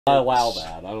I allow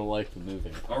that. I don't like the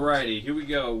moving. Alrighty, here we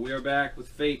go. We are back with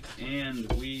Fate, and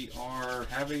we are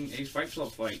having a Fight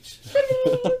Club fight.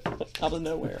 Out of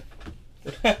nowhere.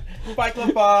 Fight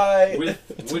Club fight!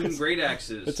 With wooden great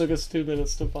axes. It took us 2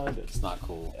 minutes to find it. It's not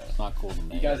cool. It's not cool to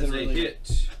me. You guys That is are a really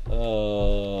hit.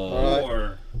 Alright.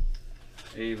 For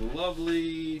a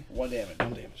lovely... 1 damage.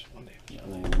 1 damage.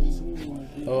 1 damage. Ooh.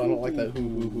 Oh, I don't like that. Hoo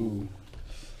hoo hoo.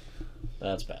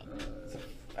 That's bad.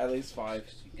 At least 5.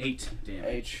 8 damage.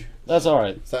 H. That's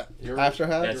alright. Is that after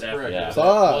half? That's after Yeah. half. That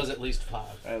was at least 5.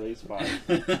 At least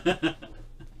 5.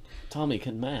 Tommy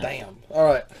can math. Damn.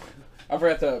 Alright. I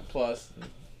forgot the plus.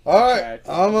 Alright.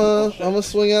 I'm gonna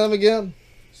swing at him again.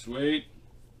 Sweet.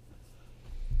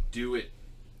 Do it.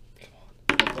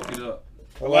 Fuck it up.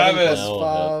 11 plus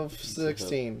No, 5,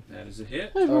 16. That is a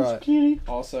hit. Alright.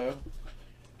 Also,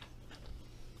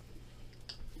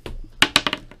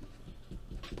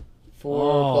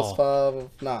 4 plus 5,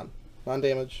 9. 9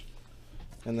 damage.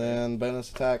 And then bonus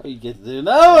attack. You get to do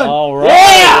another one. Alright.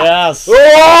 Yeah! Yes.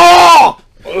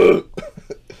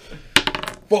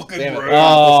 Fucking damn it.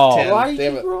 Oh. 10. Why are you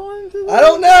Damn it. rolling to I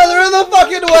don't know. They're in the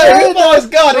fucking way. Who throws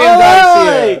goddamn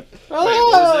dice here? Wait, what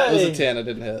was that? It was a 10. I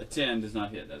didn't A hit. 10 does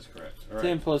not hit, that's correct. Alright.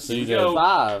 10 plus So you 6 did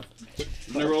 5.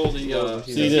 I'm gonna roll the So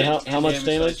you did how much dice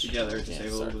damage? together to Yeah,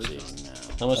 save a little bit of 13 time.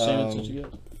 now. How much damage did you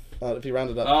get? If you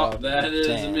rounded up. Oh, 5. that is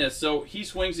a 10. miss. So he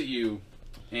swings at you,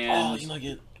 and you might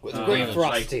get. With Uh, great like-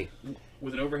 frosty.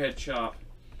 with an overhead chop,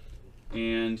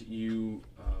 and you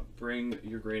bring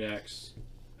your great axe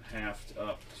haft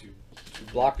up to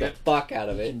Block the it. fuck out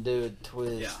of You it. can do a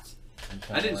twist. Yeah. and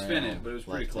come I didn't spin around it, but it was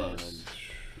pretty left close.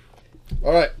 hand.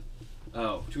 Alright.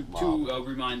 Oh, to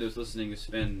remind those listening, a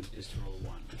spin is to roll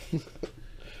 1.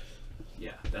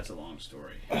 Yeah, that's a long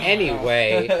story.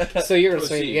 Anyway, so you're gonna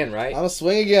swing Proceed. again, right? I'm gonna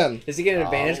swing again. Does he get an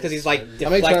advantage because he's like How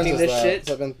many turns deflecting is this that? shit?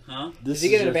 So I've been- Huh? Does he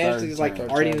get an your advantage third because he's like turn.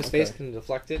 already in the space, Okay. can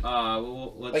deflect it?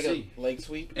 Well, let's like see. a leg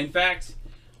sweep. In fact,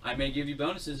 I may give you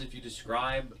bonuses if you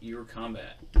describe your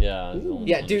combat. Yeah, I don't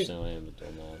Yeah, dude. understand why I haven't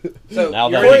done that. So Now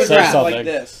you're that he gonna said grab something. like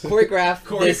this.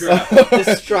 Choreograph this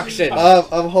destruction.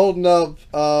 I'm holding up.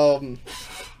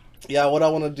 Yeah, what I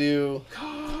want to do.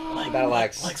 Battle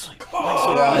axe. Leg sweep.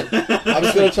 Yeah, I'm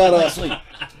just gonna try Leg to. sweep.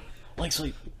 Leg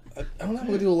sweep. I don't know how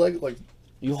to do a leg. Like,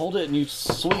 You hold it and you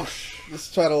swoosh.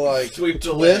 just try to like Sweep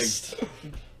the twist.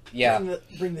 Yeah.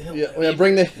 Bring the hilt. Yeah,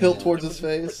 bring the hilt towards his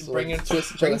face. Bring Like, it-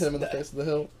 twist, try to hit him in the face with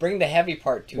the hilt, Bring the heavy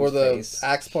part to or his the face.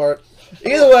 axe part.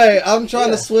 Either way, I'm trying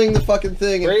Yeah. to swing the fucking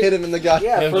thing and Great. hit him in the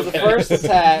goddamn. Yeah, for the first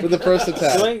attack. For the first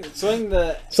attack. Swing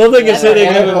the. Something is hitting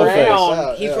him in the face. Around,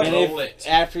 Yeah, keep yeah. Roll it.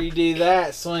 After you do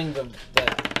that, swing the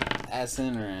ass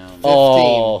in around.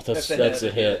 Oh, that's That's a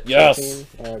a hit. hit. Yes.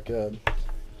 15. Alright, good.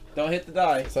 Don't hit the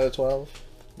die. Is that a 12?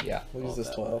 Yeah. We'll use this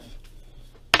that 12.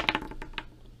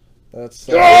 That's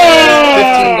 15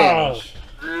 Ah! damage.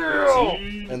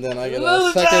 And then I get a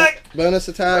Another second attack! bonus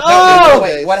attack. Oh! in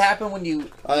Wait, face. what happened when you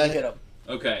I- hit him?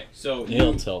 Okay, so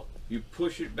He'll tell. you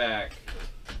push it back,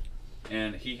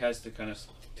 and he has to kind of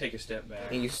take a step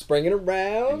back. And you spring it And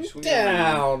around, you swing it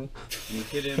down. And you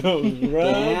hit him,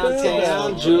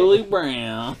 Downtown Julie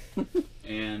Brown.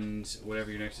 and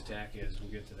whatever your next attack is,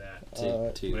 we'll get to that.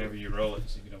 Alright. Whenever you roll it,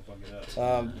 so you don't fuck it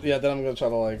up. Yeah, then I'm gonna try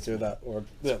to like do that, or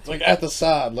yeah, it's like at the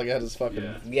side, like at his fucking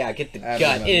Yeah. Yeah, get the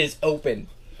Abdomen. gun. It is open.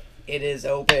 It is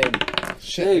open.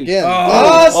 shit Dude. again.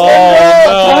 Oh,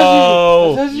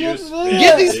 no. You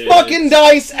Get these bitch. fucking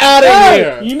dice out of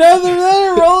here! You know they're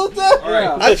there. Roll it down.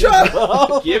 Alright. I tried.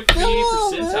 Give me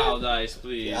percentile dice,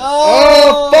 please.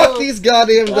 Oh, fuck these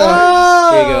goddamn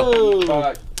dice! Here you go.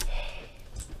 Fuck.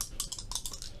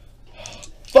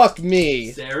 Fuck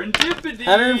me. Serendipity.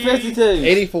 152.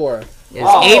 84. It's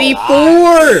Oh,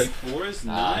 84! 4 is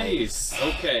nice.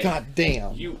 Okay. God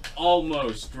damn. You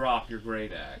almost drop your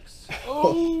great axe.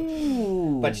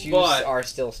 But you But- are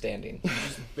still standing.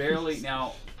 Just barely.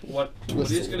 Now, what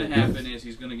is going to happen is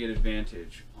he's going to get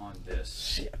advantage on this.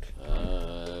 Shit.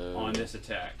 On this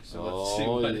attack. So let's see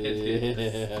what it is.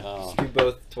 Yeah. Do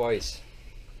both twice.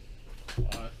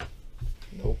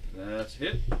 Nope. That's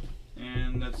hit.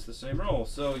 And that's the same roll.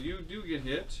 So you do get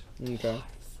hit. Okay.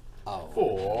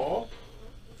 Oh.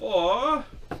 For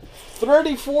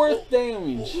 34th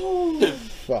damage.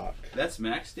 Fuck. that's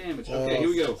max damage. Okay, here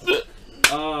we go. 15.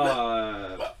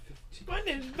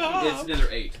 It's another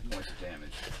 8 points of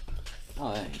damage.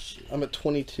 Oh, that ain't shit. I'm at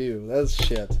 22. That's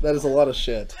shit. That is a lot of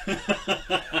shit.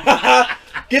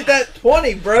 Get that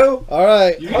 20, bro!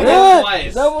 Alright. You get that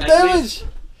twice. Double at damage. least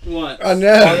Once. I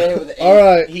know.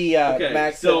 Alright. He Okay,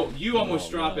 maxed so it. you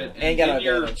almost drop it, And and got in an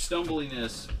your advantage.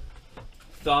 stumbliness,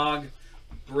 Thog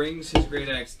brings his great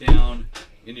axe down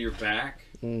into your back,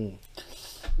 Mm.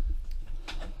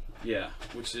 Yeah,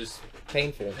 which is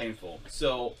Painful. painful.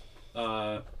 So,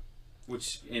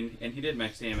 which and he did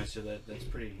max damage, so that's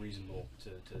pretty reasonable to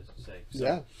say.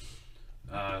 So,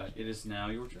 Yeah. It is now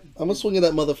your turn. I'm gonna swing at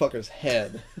that motherfucker's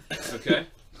head. Okay.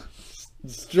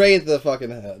 Straight at the fucking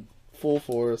head. Full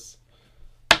force.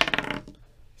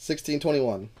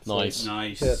 16-21. Nice.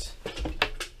 Nice. Hit.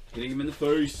 Hitting him in the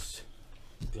face.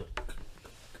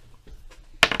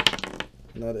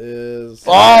 And that is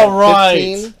All right.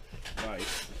 15.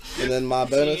 Nice. And then my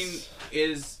 15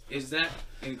 bonus. is that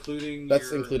including?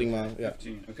 That's your, including my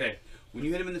 15. Okay. When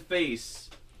you hit him in the face,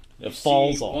 It you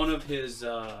falls see off.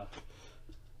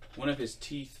 one of his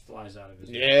teeth flies out of his.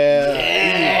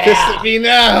 Yeah. Pissed at me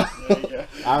now. There you go.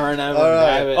 I remember. All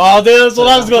right. Oh, dude, that's what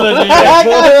I was gonna do.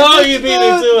 Oh, you beat me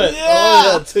to it.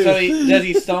 Oh, yeah, too. So does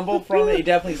he stumble from it? He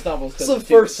definitely stumbles. 'cause It's the the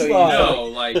first so slide. No,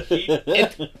 like he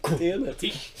Damn it.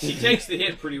 he takes the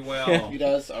hit pretty well. He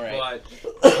does. All right.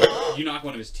 But you knock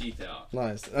one of his teeth out.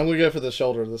 Nice. I'm gonna go for the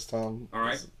shoulder this time. All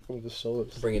right. Go for the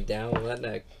shoulders. Bring it down on that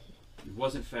neck. He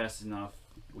wasn't fast enough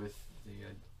with the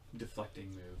deflecting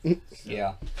move. So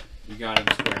Yeah. you got him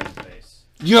square in the face.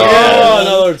 Oh,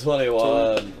 another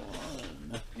 21.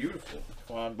 Beautiful.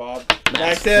 Come on, Bob.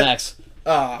 Max. hit. Max.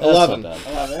 Ah, That's 11. not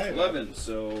bad. 11. 11.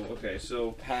 So okay.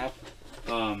 So Half.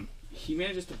 he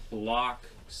manages to block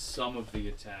some of the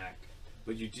attack,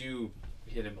 but you do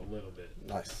hit him a little bit.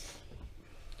 Nice.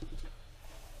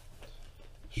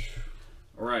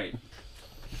 All right.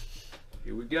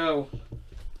 Here we go.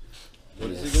 What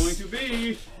is it going to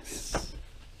be?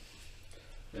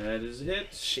 That is a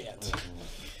hit. Shit.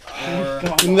 Or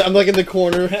I'm like in the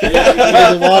corner.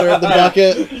 The water in the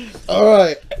bucket.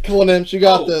 Alright. Come on, Imsh. You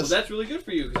got Well, this. that's really good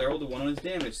for you because I rolled a 1 on his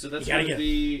damage. So that's You gotta going to get-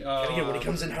 be when he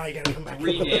comes in high, you gotta come back.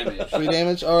 3 damage. 3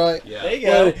 damage? Alright. Yeah. There you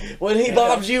go. When he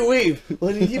bobs, you weave.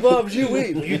 When he bobs, you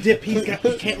When weave. you dip, you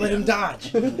can't let him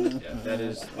dodge. Yeah, that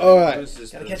is. All right. This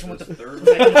is Gotta catch him with the third.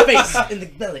 right in the face, in the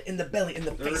belly, in the belly, in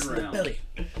the Third face, in the round. belly.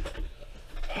 Let's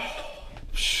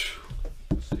see.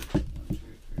 1, 2, 3, 4, 5.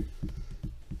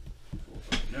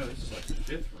 No, this is like the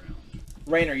 5th round.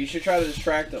 Rainer, you should try to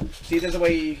distract him. See, there's a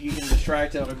way you can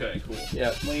distract him Okay, cool.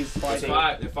 when he's There's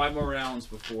fighting. 5 more rounds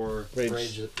before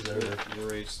Rage. the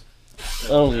race. I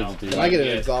don't need to do I that. get an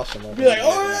Yeah. exhaustion. Be like, I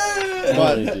oh!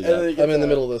 But don't need to do And that. then he I'm gets in the a-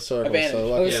 middle of the circle, advantage.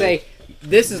 so I would Yeah. say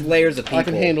this is layers of people. I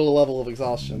can handle a level of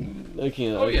exhaustion. I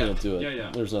can't. Oh, I yeah. can't do it. Yeah,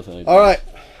 yeah. There's nothing I can do.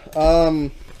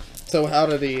 Alright. So how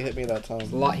did he hit me that time?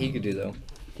 There's a lot he could do though.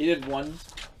 He did 1.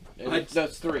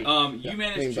 That's 3. You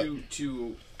managed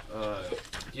to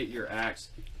get your axe.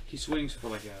 He swings for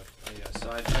like a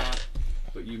side shot,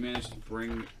 but you managed to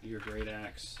bring your great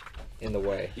axe In the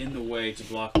way. in the way to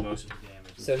block most of the damage.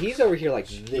 So he's over here like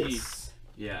this.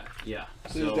 Yeah. So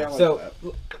he's down like So, that.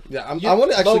 Yeah, I You-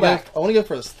 want to actually low go. back. I want to go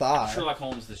for his thigh. Sherlock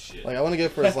Holmes this shit. Like I want to go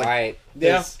for his like. alright.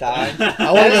 Yeah. His thigh.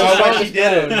 I want to. I wish he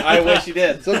did. I wish he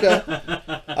did. It's okay.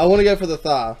 I want to go for the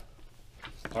thigh.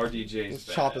 RDJ's Let's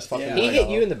chop his fucking. Yeah. He leg hit off.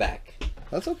 you in the back.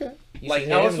 That's okay. You Like,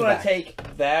 should I hit was him in going the to back. take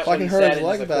that Fucking when he hurt said his it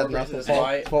leg just bad incorporates enough his to fall-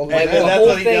 fight. fall And back. then The that's whole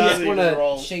what he thing does. is He going just to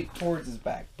rolls. shape towards his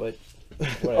back, but.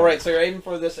 Alright, so you're aiming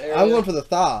for this area. I'm going for the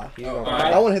thigh. You go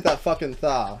Alright. I want to hit that fucking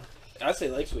thigh. I say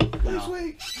leg sweep. No.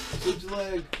 Sweep's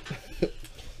leg.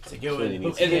 So go Really in,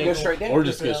 needs hook And the then go ankle. straight down. Or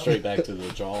just go straight back to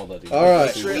the jaw that he. All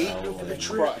right.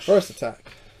 Crush. First attack.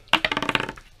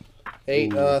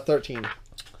 8, Ooh. 13.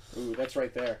 Ooh, that's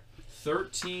right there.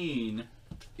 13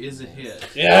 is a hit.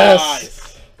 Yes.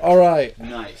 Nice. All right.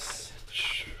 Nice.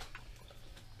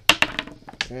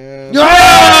 And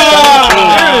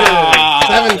Ah!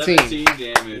 17. 17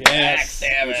 damage. Yes.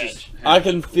 Which is I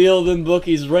can feel them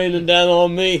bookies raining down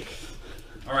on me.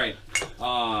 All right.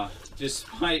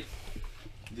 Despite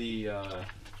the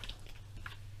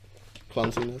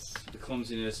Clumsiness.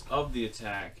 clumsiness of the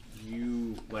attack,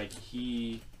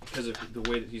 because of the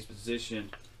way that he's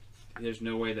positioned, there's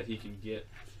no way that he can get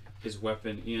his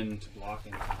weapon into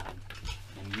blocking time,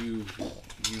 and you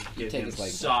get take him his leg.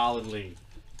 solidly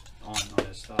on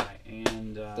his thigh.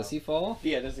 And Does he fall?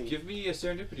 Yeah, does he? give me a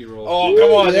serendipity roll. Oh,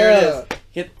 come on, there it is.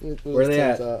 Hit. Where they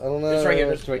at? I don't know. It's right here.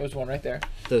 There's There's one right there.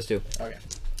 Those two.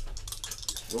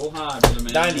 Roll high, brother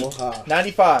man. 90. Aha.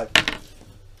 95.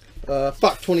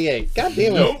 Fuck, 28. God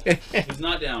damn it. Nope. He's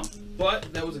not down.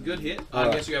 But that was a good hit. I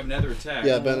Alright. guess you have another attack.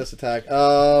 Yeah, bonus attack.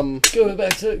 Go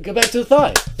back to the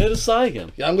thigh. Hit his thigh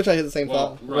again. Yeah, I'm gonna try to hit the same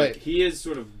Well, thigh. right. Wait, He is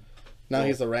sort of. now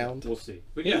he's around. We'll see.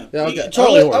 But yeah. Yeah, okay.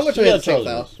 Charlie I'm horse. gonna try to You hit the same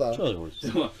got thigh. Charlie horse.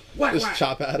 whack, Just whack,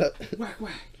 chop at it. whack,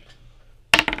 whack.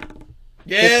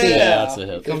 Yeah. 15. Yeah, that's a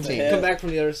hit. Come, 15. come back from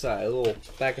the other side. A little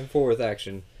back and forth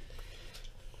action.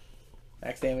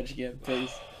 Max damage again,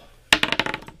 please.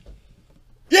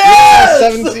 Yes!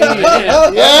 17.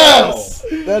 Yeah. Yes!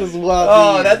 That is wild.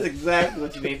 Oh, that's exactly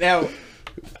what you need. Now,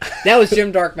 That was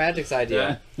Jim Dark Magic's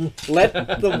idea. Let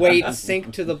the weight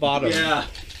sink to the bottom. Yeah,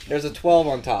 There's a 12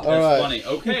 on top. All that's right. funny.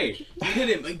 Okay, you hit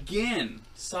him again,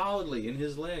 solidly in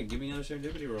his leg. Give me another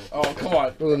serendipity roll. oh come on.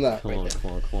 Other than that. Come on,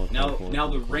 come on, come on. Now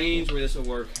the range where this will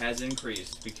work has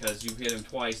increased because you hit him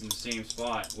twice in the same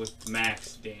spot with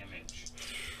max damage.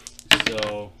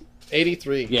 So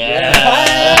 83. Yeah.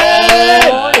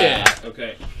 oh, yeah.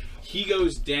 Okay, he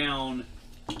goes down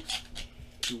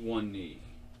to one knee.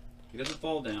 He doesn't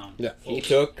fall down. Yeah. He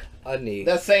took a knee.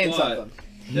 That's saying What? something.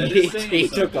 That is saying He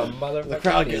took a something. motherfucker. The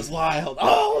crowd gets wild.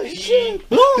 Oh shit!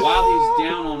 While he's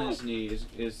down on his knee,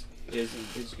 is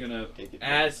gonna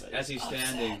as he's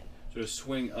standing sort of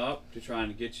swing up to try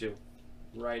and get you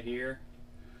right here.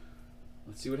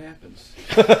 Let's see what happens.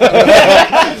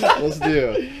 Let's do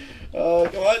it. Oh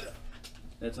come on!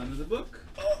 That's under the book.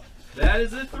 That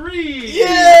is a 3.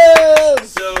 Yes!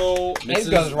 So It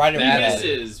goes right he over his head.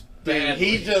 misses. Dude, badly.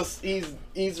 he just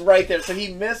he's right there, so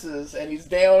he misses and he's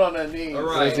down on a knee. All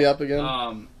right. Is he up again?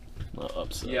 Not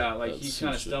upset. Yeah, like That's he's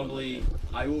kind of some shit. stumbly.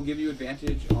 I will give you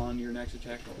advantage on your next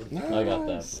attack roll. I got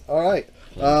that. Nice. All right.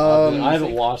 I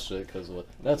haven't watched it because what?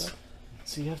 That's.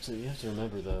 See, you have to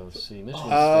remember though. See, Michigan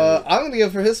State. I'm gonna go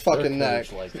for his their fucking neck.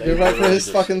 coach, like, they Go right for really his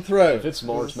just- fucking throat. If it's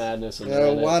March Madness and Yeah, they're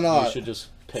in why it, not? You should just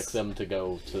pick them to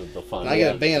go to the final. I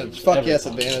get advantage. Fuck yes,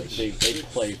 advantage. They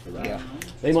play for that. Yeah.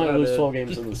 They might what I lose did. 12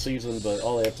 games in the season, but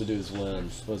all they have to do is win.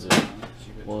 Was it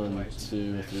 1,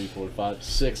 2, 3, 4, 5,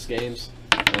 6 games?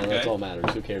 That's Okay. all that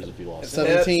matters. Who cares if you lost?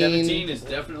 17. 17 is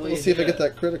definitely. Let's see if I a get hit.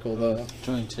 that critical though.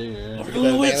 22. Yeah. We're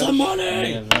gonna win some Any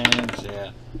money. advantage?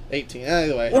 Yeah. 18.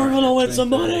 Anyway. We're gonna win some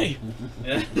money.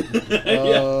 Yeah. Do you get Yeah,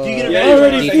 I advantage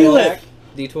already on feel second it. attack?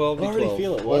 D12, I already D12.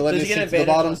 feel it. Well, What? let Does me he get see to the advantage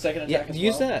bottom. on second Yeah, attack as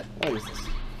use well? that. I'll use this.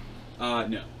 No.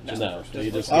 No,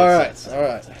 you just All get right. six. All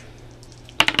right.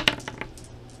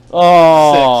 Oh.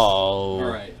 All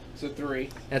right. So 3.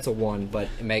 That's a 1, but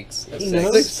it makes a He 6.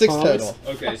 knows. Six total.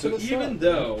 Okay, so What's even up?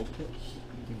 though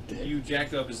you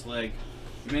jacked up his leg,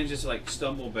 he manages to like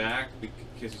stumble back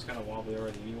because he's kind of wobbly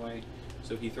already anyway.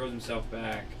 So he throws himself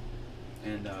back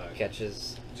and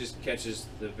Catches. just catches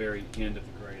the very end of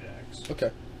the great axe.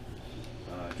 Okay.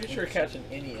 Pretty sure catching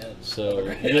any end. So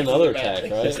you get another attack,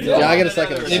 right? Yeah, I get a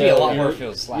second. Another Maybe a So lot more you're- if it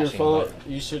was You're slashing. fall, but-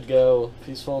 you should go. If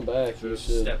he's falling back, Sort you of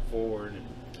should. step forward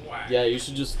and whack. Yeah, you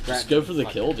should just go for the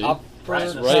kill, dude. Up,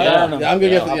 Right. Right Yeah, down. I'm gonna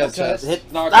go for the Uppercut. chest.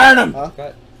 Iron him!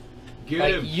 Uppercut. Get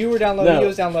Like, him. you were down low, No. he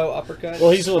was down low, uppercut.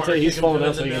 Well, he's gonna Smart, he's kick him falling in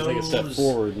up so the he can take a step nose.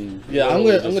 forward. And Yeah, I'm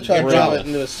literally gonna just try to bring drop the- it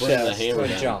into his bring the chest. hammer Go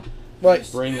and down. jump.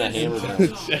 Right. Bring the hammer down.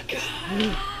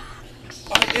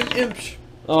 Imsh.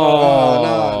 Oh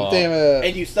no! Damn it.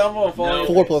 And you stumble and fall. No.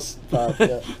 4 plus 5.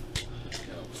 Yeah.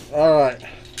 All right.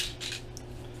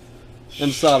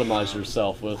 And sodomize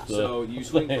yourself with the. So you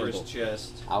swing the for his handle.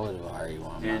 chest, I would have already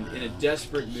won. and in a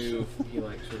desperate move, he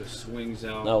like sort of swings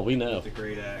out No, we know. with the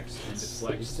great axe and You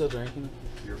deflects still drinking?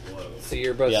 your blow. So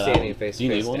you're both Yeah, that standing one. face Do you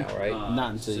to need face one? now, right?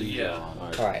 Not until so you yeah. go on. All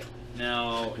right. Alright.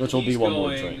 Now Which will he's be one more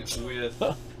going drink.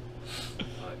 with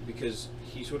because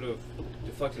he sort of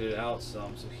deflected it out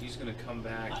some, so he's going to come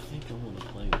back I think I'm gonna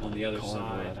play on the other card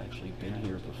side. where I'd actually been and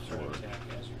here sort of before, attack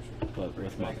as you're sort of but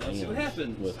with my back. Let's see what hands,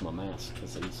 happens. with my mask,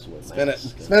 because I used to wear Spin it.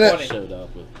 masks. and Spin it. I showed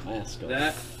up with mask on.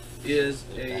 That is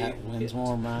a That wins hit.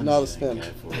 more money. No, the spin. Go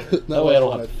for it. That way I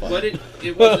don't have to fight. But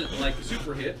it wasn't like a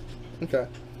super hit, Okay.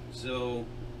 so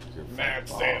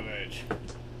Max damage.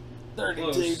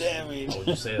 32 damage. Would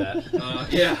you say that?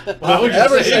 yeah. Why would you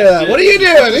Ever say say that? What are you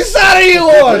doing? Whose side are you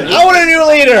on? I want a new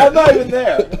leader. I'm not even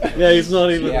there. Yeah, he's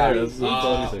not even Yeah. there. That's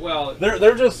funny thing. Well,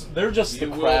 They're just the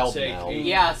you will crowd take now. 8,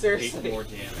 Yeah, 8 seriously. more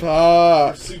damage.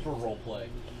 Fuck. Super role play.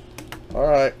 All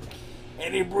right.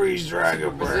 Any breeze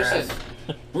dragon Position.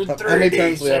 breath. How many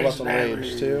turns do we have left on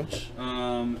rage? 2.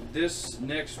 This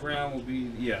next round will be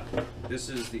this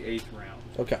is the 8th round.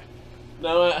 Okay.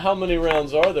 Now, how many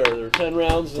rounds are there? There are 10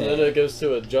 rounds, and then it goes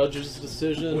to a judge's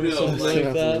decision or No, something like-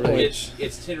 like that. Right.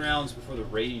 It's 10 rounds before the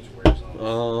rage wears off.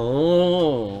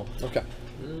 Oh. Okay.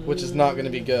 Which is not going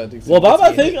to be good. Well, Bob,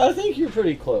 I think you're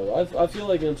pretty close. I feel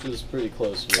like Imsh is pretty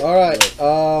close. With, All right. with-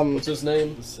 what's his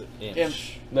name?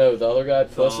 Imsh. No, the other guy,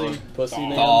 Pussy. Thog. Pussy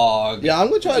man. Dog. Yeah, I'm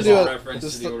going to try to Just do a it. reference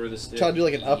Just to the order of the stick. try to do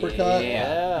like an uppercut.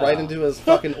 Yeah. Right into his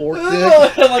fucking orc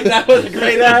dick. Like that was a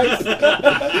great axe.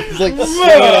 He's like, swing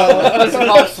it out. It's a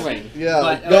golf swing. Yeah,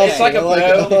 But, golf it's like swing. a I like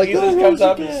bow. it. I like He just that. comes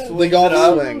up and swings The golf it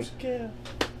up. swing.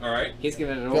 All right. He's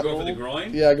giving it a We'll roll. go for the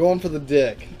groin. Yeah, going for the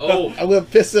dick. Oh. I'm gonna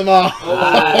piss him off.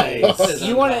 Nice.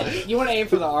 You want to aim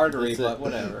for the artery, but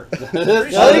whatever. I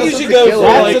think you should go for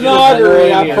That's like an the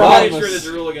artery, I Mediterranean. I'm promise. pretty sure there's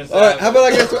a rule against All right, that. how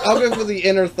about I'll go for the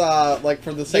inner thigh, like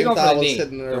for the same go for thigh I the was knee.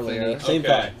 hitting Go for the earlier. knee. Same Okay.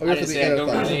 thigh. I'll go I for didn't the say inner go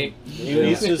for the thigh. knee.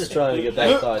 He's just trying to get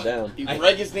that thigh down. You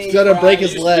break his knee. He's gonna break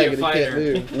his used to be leg a and he can't fighter.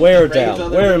 move. Wear it Break his down.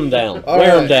 other Wear him knee. down. All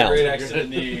Wear him right. down. Great accident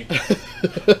knee.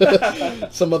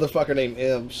 Some motherfucker named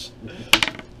Imsh.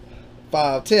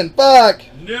 5, 10, fuck!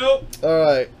 Nope.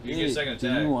 Alright, You get a second Do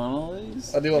you attack. want all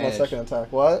these? I do want my Edge. second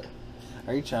attack. What?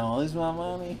 Are you trying to lose my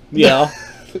money? Yeah.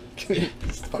 Quit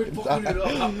Fucking fucking it die.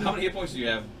 up. How many hit points do you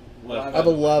have left? I have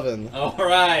 11. All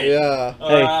right. Yeah. All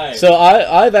Hey, right. so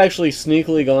I've actually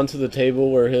sneakily gone to the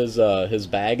table where his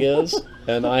bag is,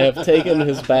 and I have taken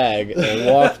his bag and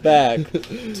walked back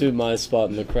to my spot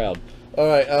in the crowd.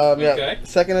 Alright, yeah. Okay.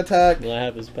 Second attack. And I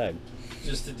have his bag.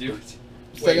 Just to do it.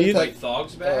 Second Wait, attack. like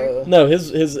Thog's bag? No,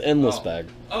 his endless Oh. bag.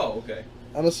 Oh, okay.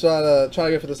 I'm just trying to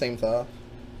go for the same thigh.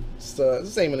 Just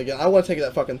same one again. I want to take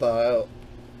that fucking thigh out.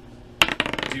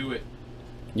 Do it.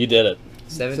 You did it.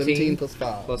 17 plus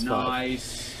 5. plus 5.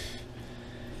 Nice.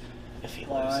 If he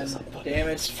loses, I'm putting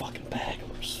damage fucking bag.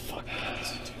 I'm just fucking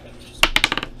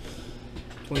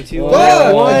 22.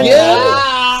 Fuck! One.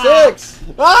 Again? 6!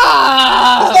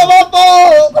 Ah! It's not my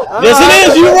fault! Yes, it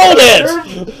is. You rolled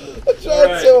it. I tried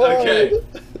Alright, so hard.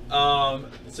 okay.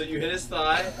 So you hit his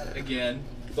thigh again,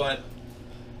 but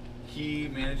he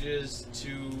manages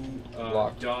to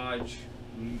Block. dodge.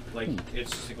 Like it's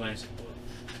just a glancing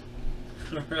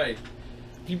blow. All right.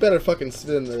 You better fucking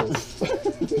spin this.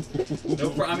 No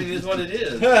problem. I mean, it is what it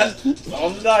is.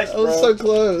 On the dice, I bro. was so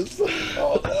close.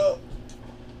 Oh no.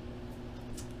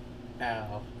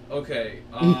 Ow. Okay.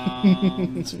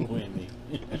 It's windy.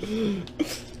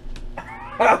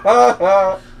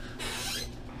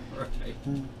 Right.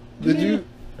 Did you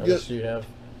How get much do you have?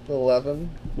 11?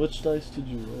 Which dice did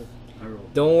you roll? I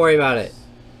rolled. Don't worry about it.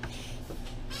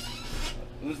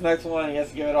 This next one, he has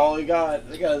to give it all he got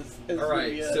because it's All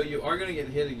right. gonna be So you are gonna get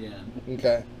hit again.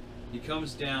 Okay. He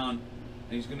comes down,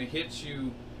 and he's gonna hit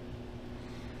you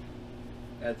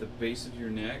at the base of your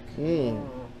neck. Mm.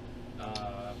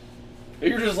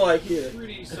 You're just like here.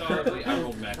 Pretty solidly. I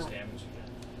rolled max damage again.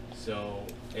 So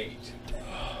 8.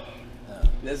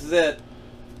 This is it.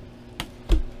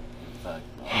 Fuck.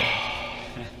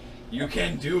 You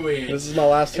can do it. This is my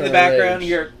last In turn. the of background, rage.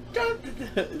 you hear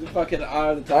the fucking Eye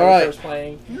of the Tiger All right. starts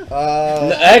playing.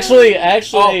 Actually,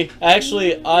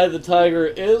 Eye the Tiger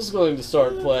is going to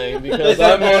start playing because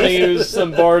I'm going to use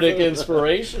some bardic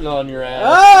inspiration on your ass.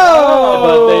 Oh!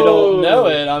 But they don't know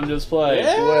it. I'm just playing.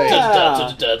 Yeah!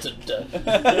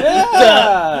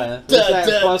 Yeah. Is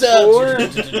that plus 4?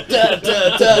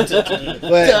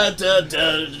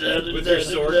 With your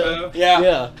sword bow? Yeah.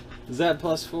 Yeah. Is that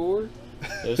plus 4?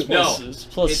 It's No, plus, it's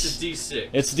plus. It's a D6.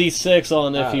 It's D6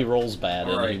 on if he Oh. rolls bad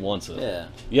and he Alright. wants it. Yeah.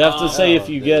 You have to say if Oh,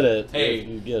 you dude. get it. Hey, if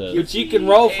you get it. But you can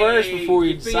roll first before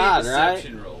you Give me a decide, right?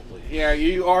 deception roll, please. Yeah,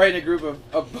 you are in a group of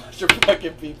a bunch of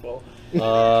fucking people.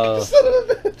 Uh, Son of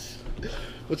a bitch.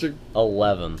 What's your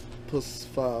 11. plus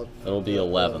 5? It'll be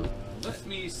 11. Let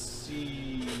me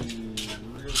see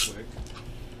real quick.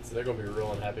 So they're gonna be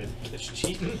real unhappy if it's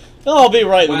cheating. I'll be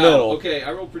right in the Wow, middle. okay,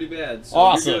 I rolled pretty bad. So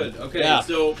Awesome. You're good. Okay, Yeah.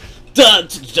 so You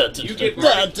you get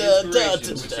bardic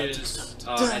inspiration, which is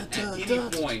at any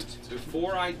point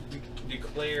before I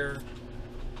declare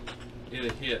it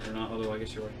a hit or not, although I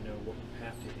guess you already know what you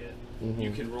have to hit. Mm-hmm.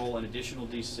 You can roll an additional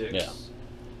D6 Yeah.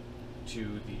 to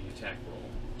the attack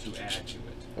roll to add to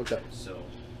it. Okay. So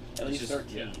At it's least just-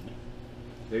 13. yeah.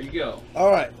 There you go.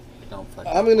 Alright. Don't fuck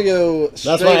I'm gonna go straight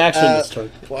That's my action at, this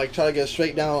turn. like, try to get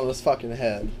straight down on his fucking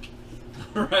head.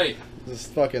 Right.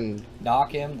 Just fucking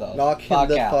Knock him the knock him fuck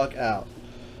the out. fuck out.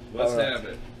 Let's Alright. have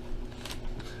it.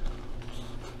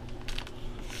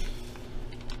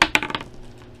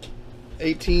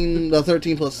 No,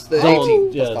 13 plus Don't-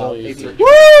 18 yeah, plus don't 5. use 18. it.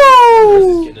 Chris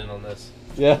is getting in on this.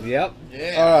 Yeah. Yep.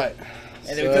 Yeah. Alright.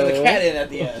 And then we put the cat in at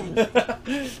the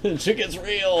end. Shit gets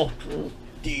real.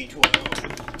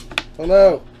 D12. Oh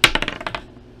no.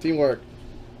 Teamwork.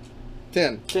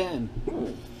 10 10.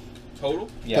 Total?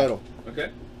 Yeah. total.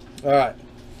 Okay. Alright.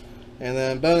 And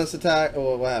then bonus attack.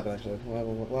 Oh, what happened actually? What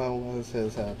was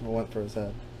his head? I went for his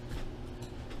head.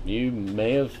 You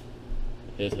may have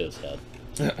hit his head.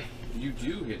 You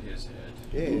do hit his head.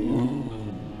 Yeah.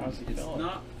 How's he It's doing?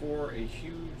 not for a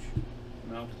huge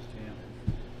amount of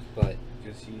damage But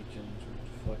because he can sort of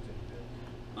deflect it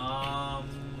a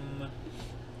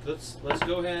bit. Let's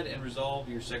go ahead and resolve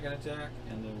your second attack,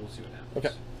 and then we'll see what happens.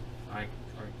 Okay. Are you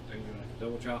doing a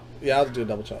double chop? Yeah, I'll do a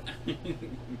double chop.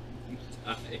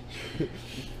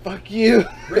 Fuck you.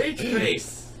 Rage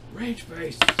face. Rage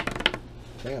face.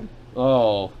 Damn.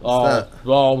 Oh, that?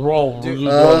 roll.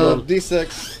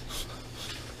 D6.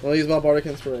 I'll use my bardic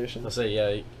inspiration. I'll say,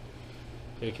 yeah,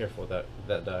 be careful with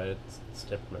that die. It's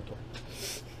temperamental.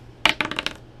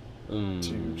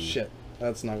 2. Shit.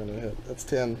 That's not gonna hit. That's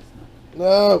 10.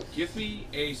 No! Give me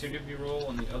a serendipity roll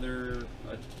on the other,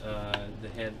 the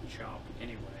head chop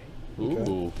anyway.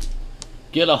 Ooh.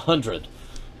 Get 100.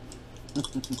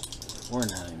 Or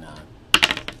 99.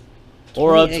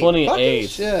 Or a 28. 28.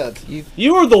 Shit.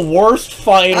 You are the worst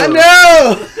fighter. I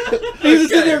know! He's just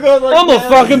sitting there going like, I'm a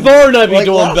fucking bird. I'd be Like,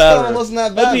 doing last better. time wasn't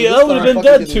that bad. I This would time have been I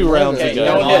dead fucking 2 rounds murdered. ago.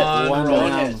 don't hit. One Don't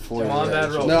round hit. before Come you on, get bad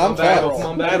it. roll. No, I'm bad fine. roll.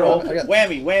 Come on, bad roll. I got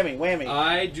Whammy, whammy, whammy.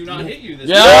 I do not hit you this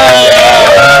Yeah!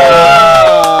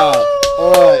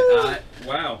 Alright.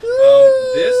 Wow.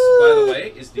 This, by the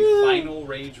way, is the final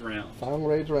rage round. Final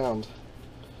rage round.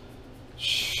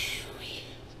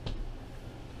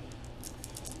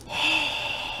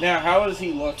 Now, how does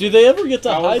he look? Do they ever get to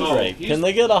Oh, hydrate? he's- Can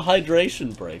they get a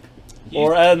hydration break? He's-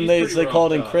 Or, and he's they pretty call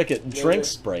it in roughed up. cricket,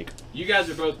 drinks break. You guys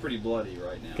are both pretty bloody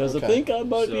right now. Because Okay. I think I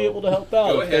might be So, able to help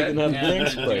out Go if they ahead can have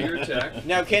drinks and do break. your attack.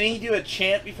 Now, can he do a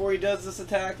chant before he does this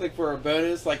attack, like for a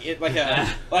bonus, like a Can like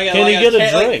he get a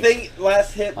chant, drink? Like thing,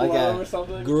 last hit Like below a or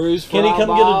something? Guru's Can he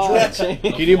come get a drink?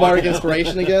 Can you do bardic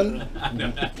inspiration again? I know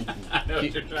what Can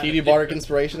you're trying you do to bardic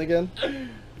inspiration again?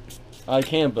 I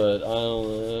can, but I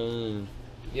don't.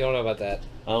 You don't know about that.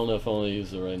 I don't know if I want to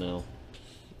use it right now.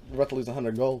 We're about to lose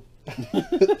 100 gold.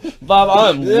 Bob,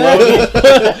 I'm loaded.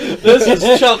 This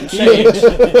is chump change.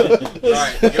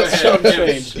 Alright, go ahead. Chump Imsh,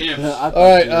 change. Imsh.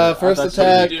 Alright, first What are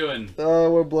attack. you doing?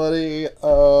 We're bloody.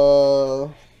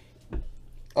 I'm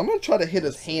gonna try to hit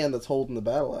his hand that's holding the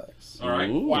battle axe. Alright.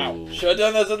 Ooh. Wow. Should have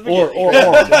done those at the Or beginning. arm.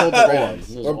 Hold the great Arm. axe.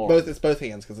 His Or arm. both. It's both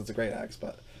hands because it's a great axe.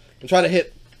 But I'm trying to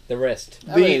hit The wrist.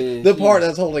 the part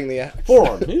that's holding the axe.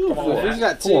 Forearm. He's a If forearm. he's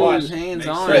got two Forearm. hands Makes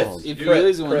on sense. it, if you Crit.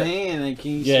 lose one Crit. hand, then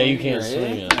can you Yeah, you swing can't your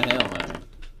swing head? it. The hell, man.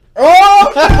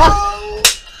 Oh!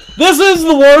 This is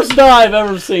the worst die I've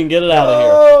ever seen. Get it out of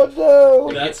here. Oh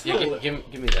no! That's give me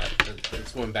that.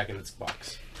 It's going back in its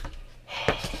box.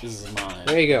 This is mine.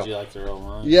 There you go. Would you like to roll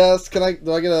mine? Yes. Can I?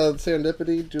 Do I get a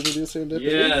serendipity? Do we do a serendipity?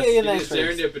 Yes, Yeah, give me thanks for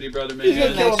it. serendipity, brother He's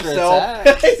man. gonna kill Kill himself.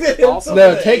 himself. He's gonna kill Also-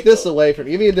 No, take this away from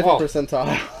me. Give me a different Oh.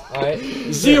 percentile. Alright.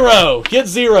 0. Get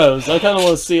zeros. I kind of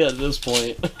want to see it at this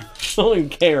point. I don't even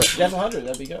care. That's 100.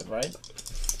 That'd be good, right?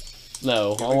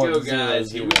 No, Here I we want go, 0, guys.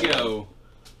 0. Here we go.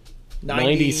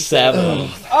 97.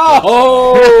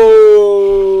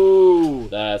 Oh!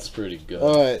 That's pretty good.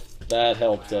 All right. That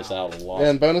helped us out a lot.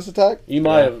 And bonus attack. You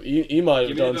might have you might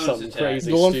have Give me the done bonus something attack.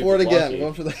 crazy. Going stupid, for it again. lucky.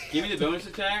 Going for the Give me the bonus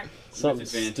attack. Something with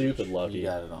advantage. stupid You lucky.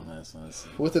 got it on this. Let's see.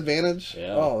 with advantage.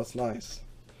 Yeah. Oh, that's nice.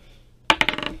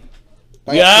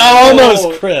 Yeah,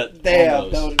 almost crit. Damn,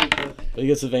 Almost. that would be good. But he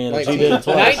gets advantage. 19. He did it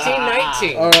twice.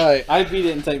 1919. All right. I hope he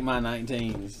didn't take my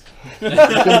 19s. All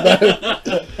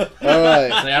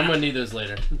right. Say, I'm gonna need those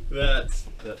later. That's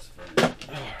funny.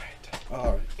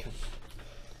 All right.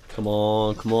 Come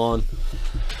on, come on.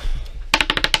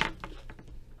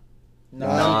 9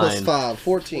 plus 9. 5,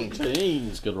 14.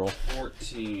 It's a good roll.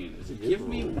 14. Give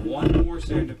me one more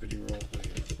serendipity roll,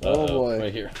 please. Oh, Uh-oh, boy.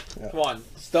 right here. Come on,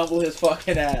 stumble his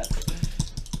fucking ass.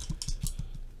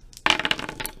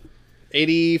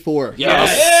 84.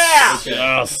 Yes. Okay.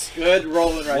 Yes. Good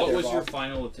rolling right What there. was your Bob.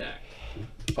 final attack?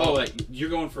 Oh, like, you're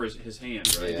going for his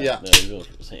hand, right? Yeah. No, he's going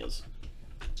for his hands.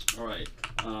 All right.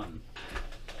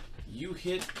 You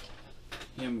hit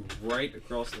him right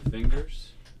across the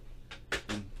fingers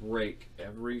and break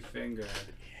every finger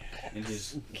in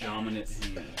his dominant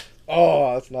hand.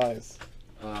 Oh, that's nice.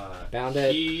 Found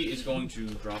it. He is going to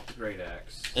drop the great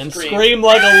axe. And scream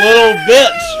like a little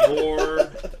bitch.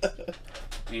 Roar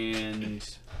and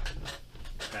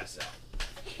pass out.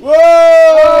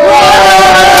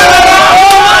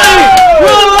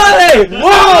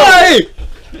 Why?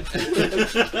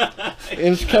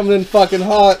 Imsh coming in fucking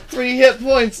hot. 3 hit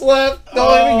points left.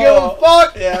 Don't even give a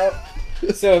fuck. Yeah.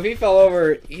 So if he fell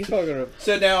over, he's probably gonna.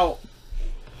 So now,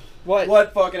 What?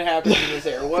 what fucking happened in this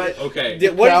area? What? Okay.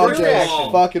 What Crowd was First your of goes reaction?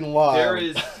 all, fucking wild. There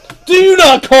is Do you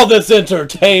not call this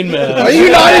entertainment? Are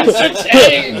you not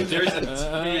entertained? there's a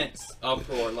tense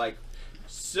uproar. Like,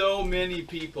 so many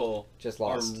people Just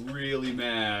are lost. really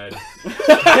mad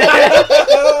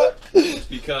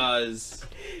because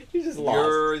You just lost.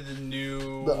 you're the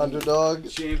new The underdog.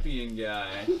 champion guy,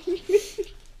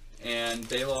 and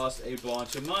they lost a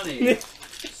bunch of money.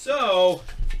 So,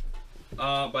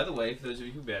 by the way, for those of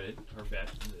you who bet,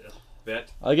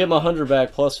 I get my 100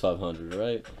 back plus 500,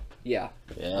 right? Yeah.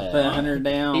 I put Yeah. 100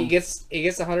 down. He gets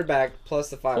 100 back plus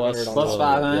the 500 on plus the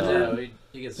 500?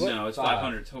 He gets No, it's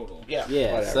 500 total. Yeah.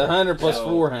 Yeah, it's Whatever. 100 plus So,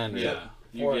 400. Yeah,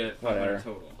 you get 500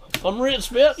 total. I'm rich,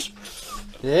 bitch.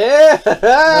 Yeah!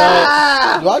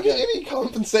 Do I get any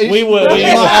compensation? We will. My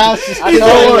Yeah. ass just I keeps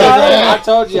told, going you, down. I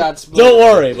told you I'd split. Don't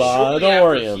worry, Bob. Shortly Don't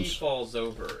worry, after he Imsh. falls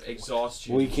over, exhausts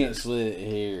you. We can't just split it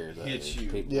here. Though. hit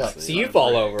you. People Yeah. see So you it.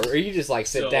 fall over, or you just like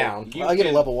sit So, down. you I get a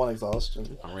can- level 1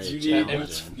 exhaustion. I'm ready You to need,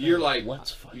 challenge him. you're like,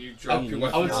 What's fun? you drop your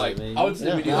weapon. I would you're like, I would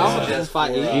Yeah. immediately No, suggest just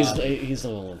fight for, you. He's the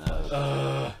one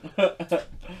fight.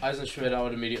 Eisenschmidt, I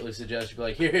would immediately suggest you be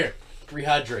like, here,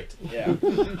 rehydrate. Yeah.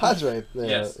 Hydrate. Yeah.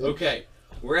 yes. Okay.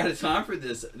 We're out of time for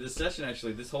this session.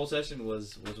 Actually, this whole session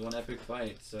was one epic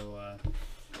fight. So,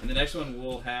 in the next one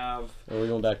we'll have Are we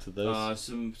going back to this?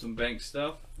 some bank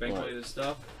stuff, bank related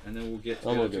stuff, and then we'll get to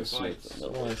I'm the gonna other two go fights.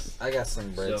 sleep. Nice. I got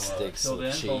some So, breadsticks till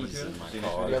and then, hold me cheese to in it. my See you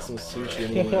next car. week. I got some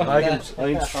sushi. I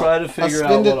can try to I figure out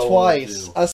spend what it I twice. want to do. I